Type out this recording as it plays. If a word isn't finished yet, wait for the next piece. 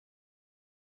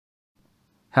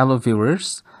Hello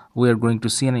viewers, we are going to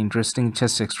see an interesting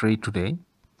chest x-ray today.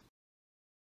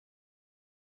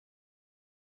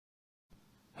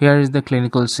 Here is the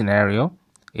clinical scenario.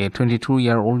 A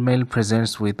 22-year-old male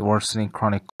presents with worsening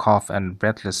chronic cough and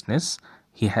breathlessness.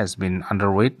 He has been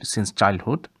underweight since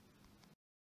childhood.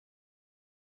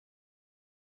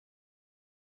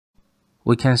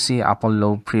 We can see upper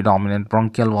lobe predominant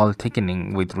bronchial wall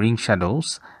thickening with ring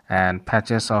shadows and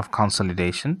patches of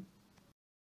consolidation.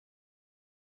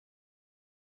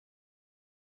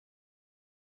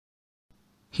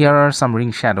 Here are some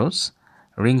ring shadows.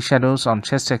 Ring shadows on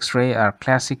chest x-ray are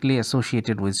classically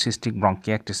associated with cystic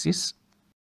bronchiectasis.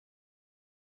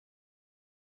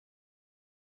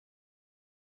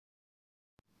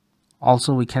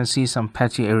 Also, we can see some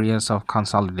patchy areas of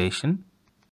consolidation.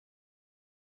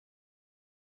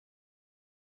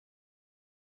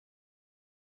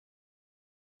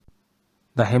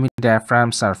 The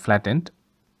hemidiaphragms are flattened.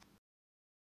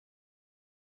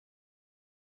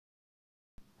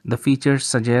 The features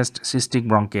suggest cystic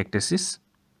bronchiectasis.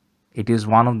 It is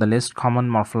one of the least common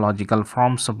morphological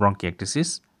forms of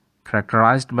bronchiectasis,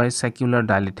 characterized by saccular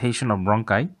dilatation of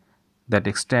bronchi that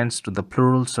extends to the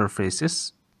pleural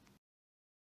surfaces.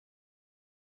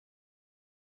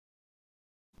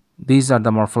 These are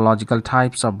the morphological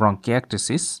types of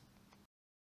bronchiectasis.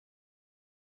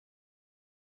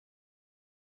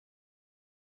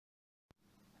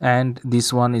 And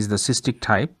this one is the cystic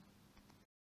type.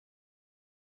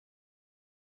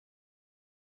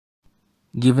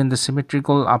 Given the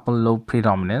symmetrical upper lobe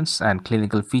predominance and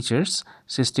clinical features,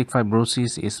 cystic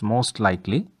fibrosis is most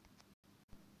likely.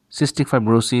 Cystic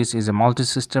fibrosis is a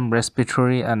multisystem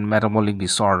respiratory and metabolic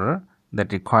disorder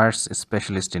that requires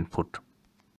specialist input.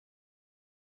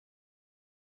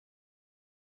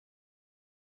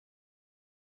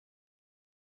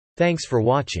 Thanks for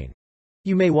watching.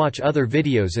 You may watch other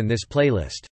videos in this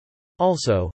playlist.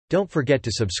 Also, don't forget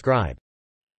to subscribe.